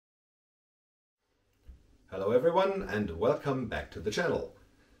Hello everyone and welcome back to the channel.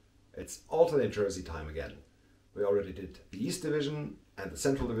 It's alternate jersey time again. We already did the East Division and the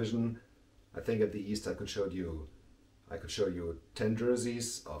Central Division. I think at the East I could show you 10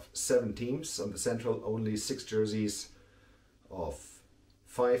 jerseys of 7 teams. On the Central only 6 jerseys of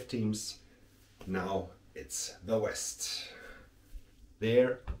 5 teams. Now it's the West.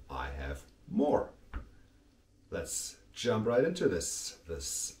 There I have more. Let's jump right into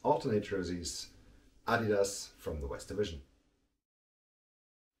this alternate jerseys Adidas from the West Division.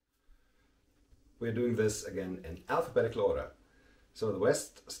 We're doing this again in alphabetical order. So the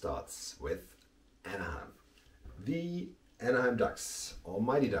West starts with Anaheim. The Anaheim Ducks, or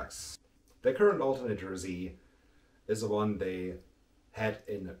Mighty Ducks. Their current alternate jersey is the one they had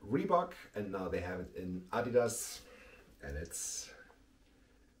in Reebok and now they have it in Adidas, and it's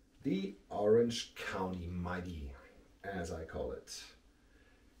the Orange County Mighty, as I call it.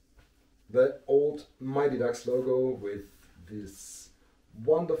 The old Mighty Ducks logo with this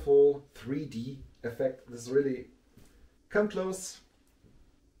wonderful 3D effect. This really, come close.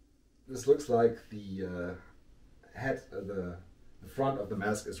 This looks like the head, the front of the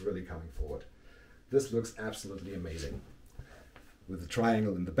mask is really coming forward. This looks absolutely amazing. With the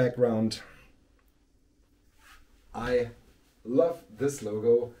triangle in the background. I love this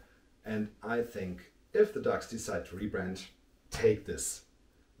logo, and I think if the Ducks decide to rebrand, take this.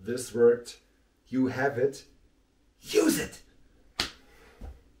 This worked, you have it, use it!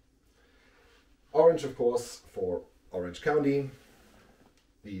 Orange, of course, for Orange County.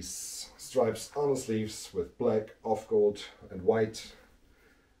 These stripes on the sleeves with black, off gold and white,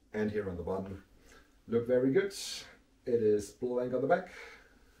 and here on the bottom look very good. It is blank on the back.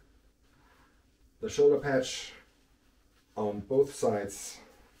 The shoulder patch on both sides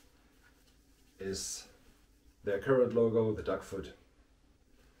is their current logo, the duck foot.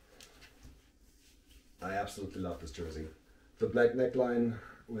 I absolutely love this jersey. The black neckline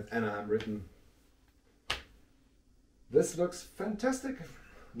with Anaheim written. This looks fantastic.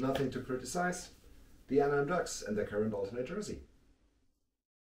 Nothing to criticize. The Anaheim Ducks and their current alternate jersey.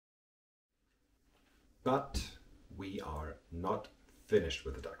 But we are not finished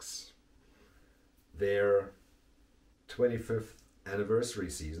with the Ducks. Their 25th anniversary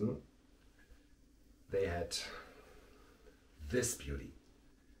season, they had this beauty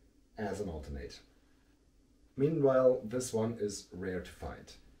as an alternate. Meanwhile, this one is rare to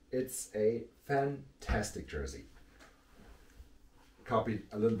find. It's a fantastic jersey. Copied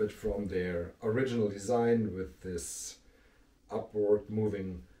a little bit from their original design with this upward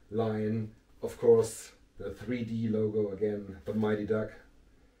moving line. Of course, the 3D logo again, the Mighty Duck.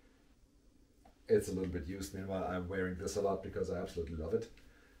 It's a little bit used. Meanwhile, I'm wearing this a lot because I absolutely love it.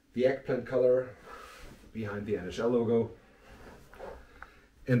 The eggplant color behind the NHL logo.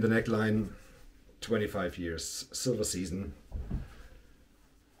 In the neckline, 25 years silver season.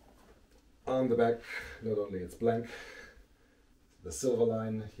 On the back, not only it's blank, the silver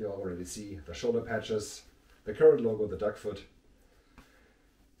line, you already see the shoulder patches, the current logo, the duck foot.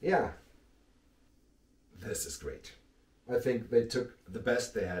 Yeah, this is great. I think they took the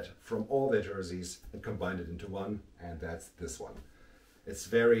best they had from all their jerseys and combined it into one, and that's this one. It's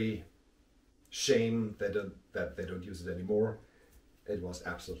very shame that they don't use it anymore. It was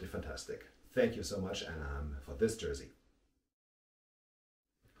absolutely fantastic. Thank you so much, Anaheim, for this jersey.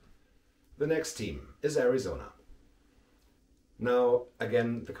 The next team is Arizona. Now,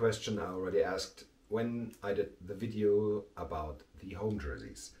 again, the question I already asked when I did the video about the home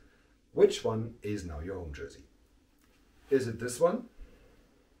jerseys. Which one is now your home jersey? Is it this one?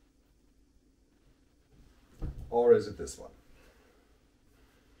 Or is it this one?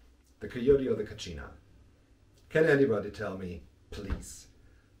 The Coyote or the Kachina? Can anybody tell me, please?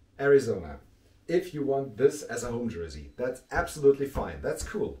 Arizona, if you want this as a home jersey, that's absolutely fine. That's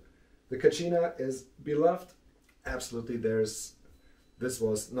cool. The Kachina is beloved. Absolutely, this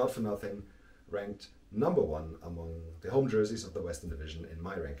was not for nothing ranked #1 among the home jerseys of the Western Division in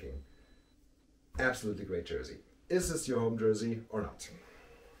my ranking. Absolutely great jersey. Is this your home jersey or not?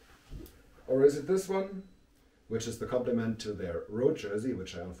 Or is it this one, which is the complement to their road jersey,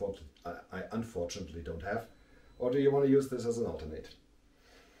 which I unfortunately don't have? Or do you want to use this as an alternate?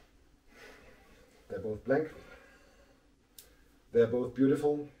 They're both blank. They're both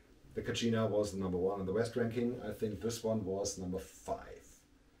beautiful. The Kachina was the #1 in the West ranking. I think this one was #5.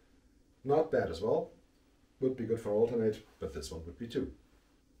 Not bad as well. Would be good for alternate, but this one would be too.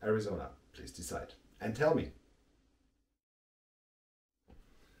 Arizona, please decide. And tell me.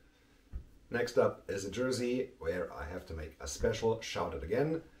 Next up is a jersey where I have to make a special shout out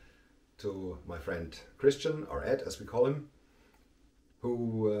again to my friend Christian, or Ed as we call him, who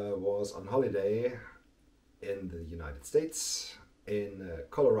was on holiday in the United States, in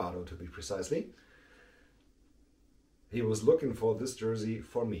Colorado to be precisely. He was looking for this jersey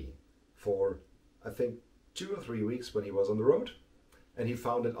for me for, I think, 2 or 3 weeks when he was on the road, and he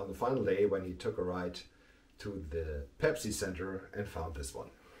found it on the final day when he took a ride to the Pepsi Center and found this one.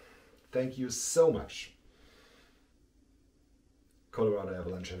 Thank you so much, Colorado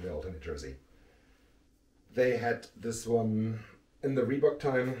Avalanche and the alternate jersey. They had this one in the Reebok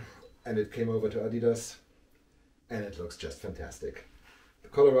time and it came over to Adidas and it looks just fantastic.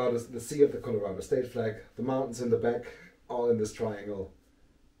 The sea of the Colorado state flag, the mountains in the back, all in this triangle.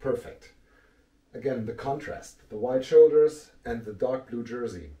 Perfect. Again, the contrast, the white shoulders and the dark blue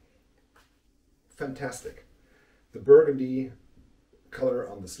jersey. Fantastic. The burgundy color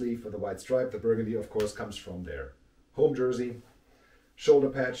on the sleeve with the white stripe. The burgundy, of course, comes from their home jersey. Shoulder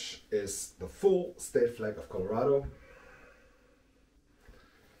patch is the full state flag of Colorado.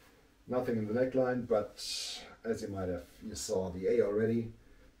 Nothing in the neckline, but as you saw the A already.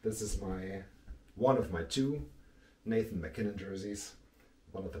 This is one of my 2 Nathan MacKinnon jerseys.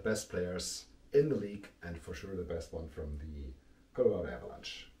 One of the best players in the league and for sure the best one from the Colorado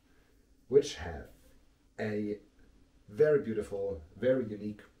Avalanche, which have a very beautiful, very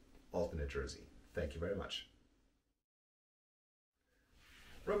unique alternate jersey. Thank you very much.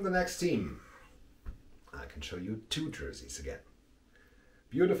 From the next team, I can show you 2 jerseys again.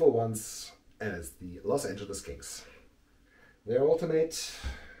 Beautiful ones, and it's the Los Angeles Kings. Their alternate,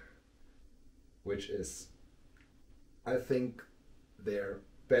 which is, I think, their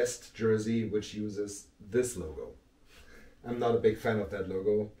best jersey, which uses this logo. I'm not a big fan of that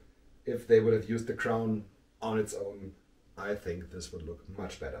logo. If they would have used the crown on its own, I think this would look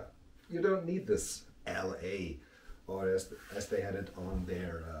much better. You don't need this LA, or as they had it on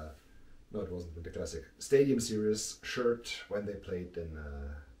their, no, it wasn't the Classic, Stadium Series shirt when they played in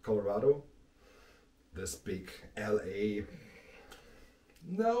Colorado. This big LA.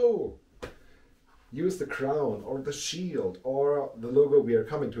 No! Use the crown or the shield or the logo we are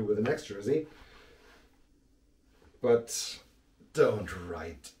coming to with the next jersey. But don't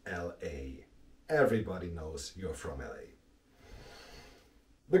write LA. Everybody knows you're from LA.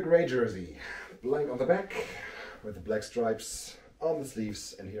 The gray jersey, blank on the back with the black stripes on the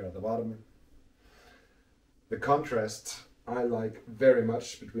sleeves and here at the bottom. The contrast I like very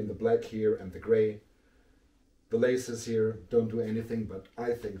much between the black here and the gray. The laces here don't do anything, but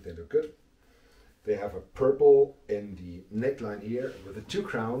I think they look good. They have a purple in the neckline here with the 2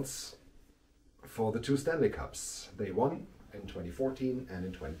 crowns for the 2 Stanley Cups. They won in 2014 and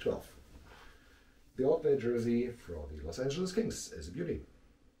in 2012. The alternate jersey for the Los Angeles Kings is a beauty.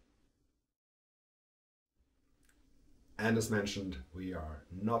 And as mentioned, we are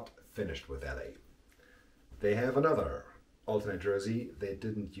not finished with LA. They have another alternate jersey they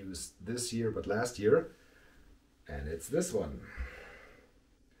didn't use this year but last year, and it's this one.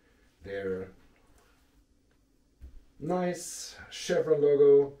 Their nice chevron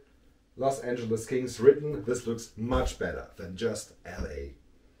logo, Los Angeles Kings written. This looks much better than just LA.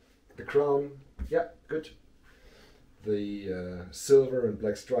 The crown, yeah, good. The silver and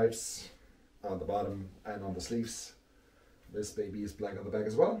black stripes on the bottom and on the sleeves. This baby is blank on the back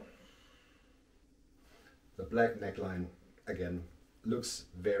as well. The black neckline, again, looks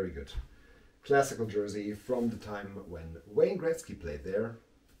very good. Classical jersey from the time when Wayne Gretzky played there.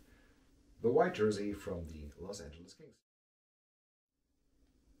 The white jersey from the Los Angeles Kings.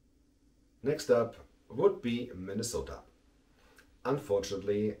 Next up would be Minnesota.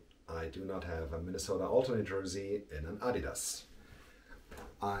 Unfortunately, I do not have a Minnesota alternate jersey in an Adidas.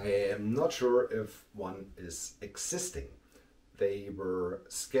 I am not sure if one is existing. They were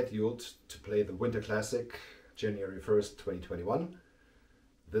scheduled to play the Winter Classic January 1st, 2021.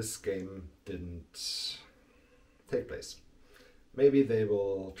 This game didn't take place. Maybe they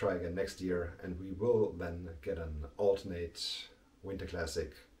will try again next year and we will then get an alternate Winter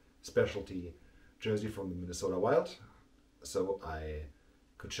Classic specialty jersey from the Minnesota Wild. So I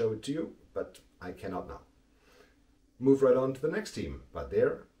could show it to you, but I cannot now. Move right on to the next team. But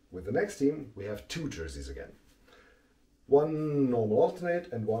there, with the next team, we have 2 jerseys again. One normal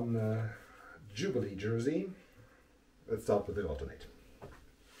alternate and one Jubilee jersey. Let's start with the alternate.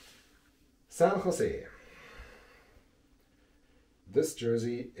 San Jose. This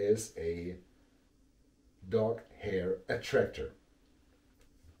jersey is a dog hair attractor.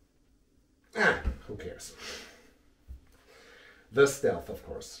 Who cares? The stealth, of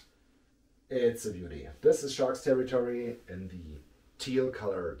course. It's a beauty. This is Sharks territory in the teal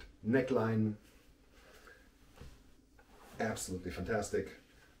colored neckline. Absolutely fantastic.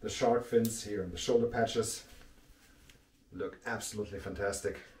 The shark fins here and the shoulder patches look absolutely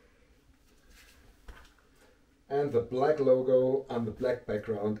fantastic. And the black logo on the black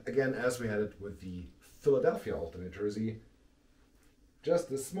background, again as we had it with the Philadelphia alternate jersey. Just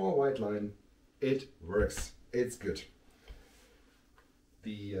this small white line, it works, it's good.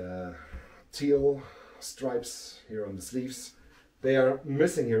 The teal stripes here on the sleeves, they are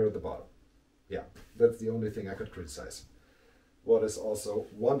missing here at the bottom. Yeah, that's the only thing I could criticize. What is also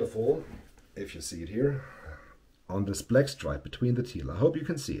wonderful, if you see it here, on this black stripe between the teal, I hope you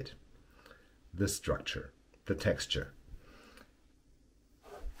can see it, the structure, the texture.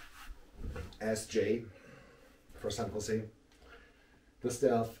 SJ for San Jose. The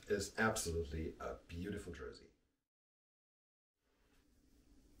Stealth is absolutely a beautiful jersey.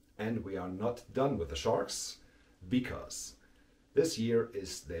 And we are not done with the Sharks, because this year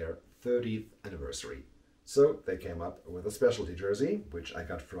is their 30th anniversary. So they came up with a specialty jersey, which I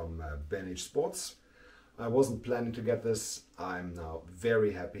got from NHLs Sports. I wasn't planning to get this. I'm now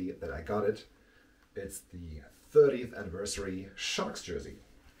very happy that I got it. It's the 30th anniversary Sharks jersey.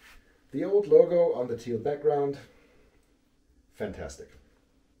 The old logo on the teal background, fantastic.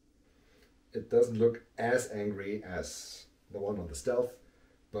 It doesn't look as angry as the one on the Stealth,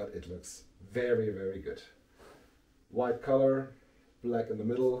 but it looks very, very good. White color, black in the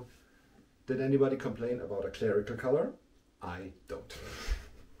middle. Did anybody complain about a clerical color? I don't.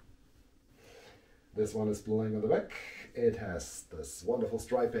 This one is blowing on the back. It has this wonderful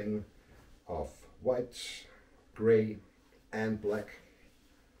striping of white, gray and black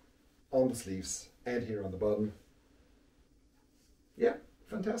on the sleeves and here on the bottom. Yeah,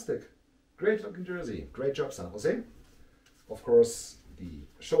 fantastic. Great looking jersey. Great job, San Jose. Of course, the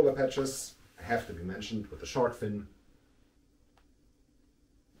shoulder patches have to be mentioned with the shark fin.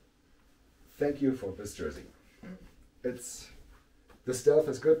 Thank you for this jersey. The Stealth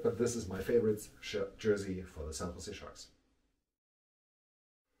is good, but this is my favorite jersey for the San Jose Sharks.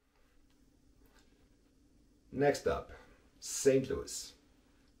 Next up, St. Louis.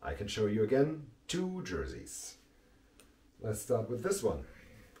 I can show you again 2 jerseys. Let's start with this one.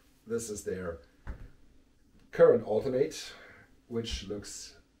 This is their current alternate, which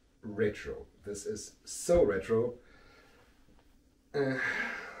looks retro. This is so retro. The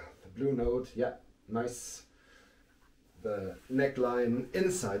blue note, yeah, nice. The neckline,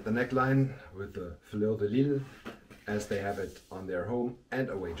 inside the neckline with the fleur de lys, as they have it on their home and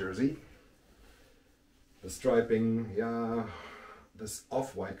away jersey. The striping, yeah, this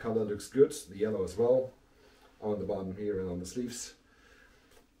off-white color looks good. The yellow as well, on the bottom here and on the sleeves.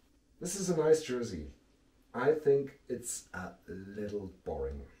 This is a nice jersey. I think it's a little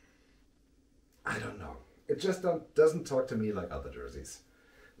boring. I don't know. It just doesn't talk to me like other jerseys.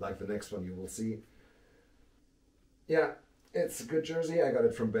 Like the next one you will see. Yeah, it's a good jersey. I got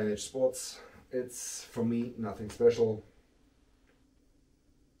it from NHLs Sports. It's, for me, nothing special.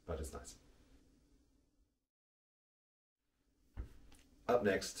 But it's nice. Up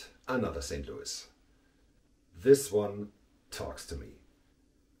next, another St. Louis. This one talks to me.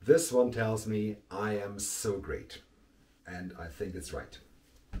 This one tells me I am so great. And I think it's right.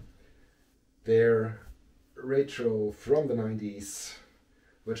 They're retro from the 90s,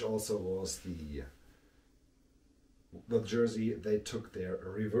 which also was the jersey they took their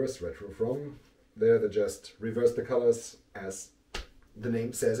reverse retro from. There they just reversed the colors, as the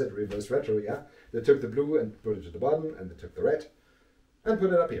name says it, reverse retro, yeah. They took the blue and put it to the bottom, and they took the red and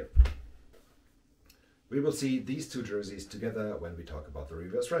put it up here. We will see these 2 jerseys together when we talk about the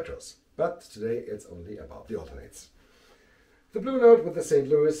reverse retros, but today it's only about the alternates. The blue note with the St.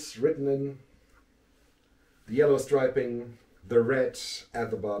 Louis written in, the yellow striping, the red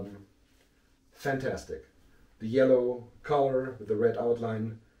at the bottom, fantastic. The yellow collar with the red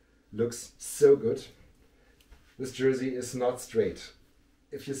outline looks so good. This jersey is not straight.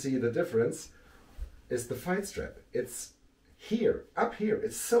 If you see the difference, is the fight strap. It's here, up here,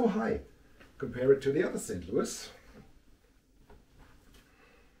 it's so high. Compare it to the other St. Louis.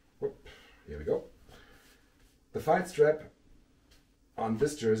 Whoop, here we go. The fight strap on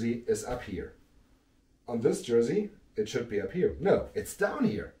this jersey is up here. On this jersey, it should be up here. No, it's down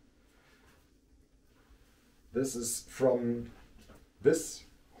here. This is from this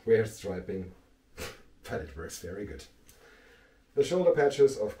weird striping, but it works very good. The shoulder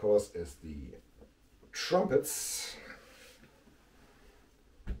patches, of course, is the trumpets,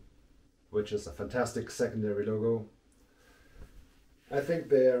 which is a fantastic secondary logo. I think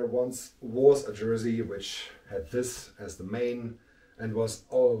there once was a jersey which had this as the main and was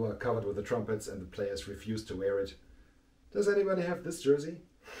all over covered with the trumpets, and the players refused to wear it. Does anybody have this jersey?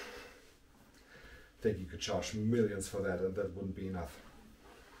 I think you could charge millions for that, and that wouldn't be enough.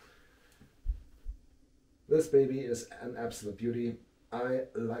 This baby is an absolute beauty. I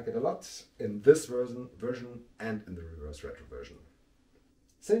like it a lot in this version and in the reverse retro version.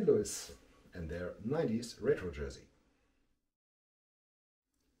 St. Louis and their 90s retro jersey.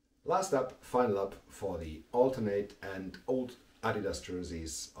 Last up, final up for the alternate and old Adidas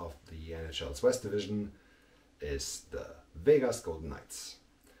jerseys of the NHLs West Division is the Vegas Golden Knights.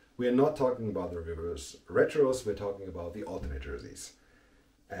 We are not talking about the reverse retros, we're talking about the alternate jerseys.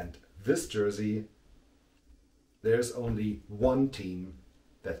 And this jersey, there's only one team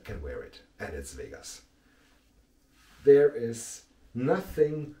that can wear it, and it's Vegas. There is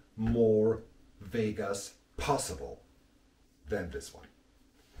nothing more Vegas possible than this one.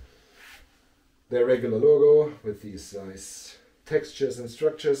 Their regular logo with these nice textures and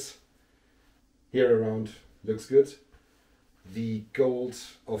structures here around looks good. The gold,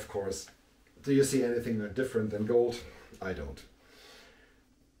 of course. Do you see anything different than gold? I don't.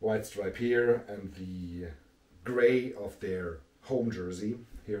 White stripe here and the gray of their home jersey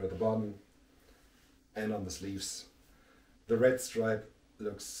here at the bottom and on the sleeves. The red stripe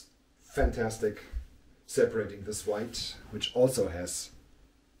looks fantastic, separating this white, which also has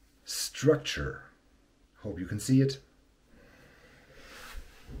structure. Hope you can see it.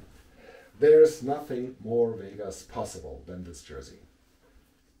 There's nothing more Vegas possible than this jersey.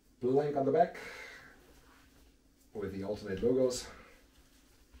 Blank on the back with the alternate logos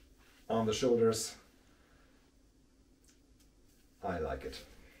on the shoulders. I like it.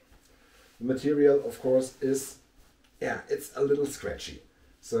 The material, of course, is, it's a little scratchy.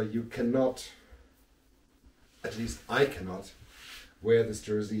 So you cannot, at least I cannot, wear this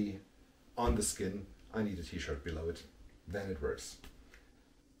jersey on the skin. I need a t-shirt below it, then it works.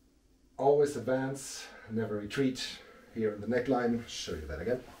 Always advance, never retreat. Here in the neckline, show you that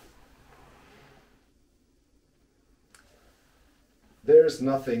again. There's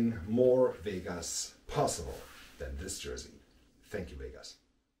nothing more Vegas possible than this jersey. Thank you, Vegas.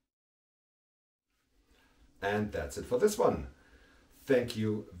 And that's it for this one. Thank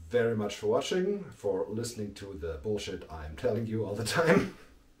you very much for watching, for listening to the bullshit I'm telling you all the time.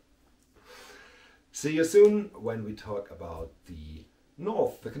 See you soon when we talk about the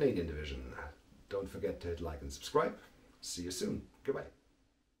North, the Canadian division. Don't forget to hit like and subscribe. See you soon. Goodbye.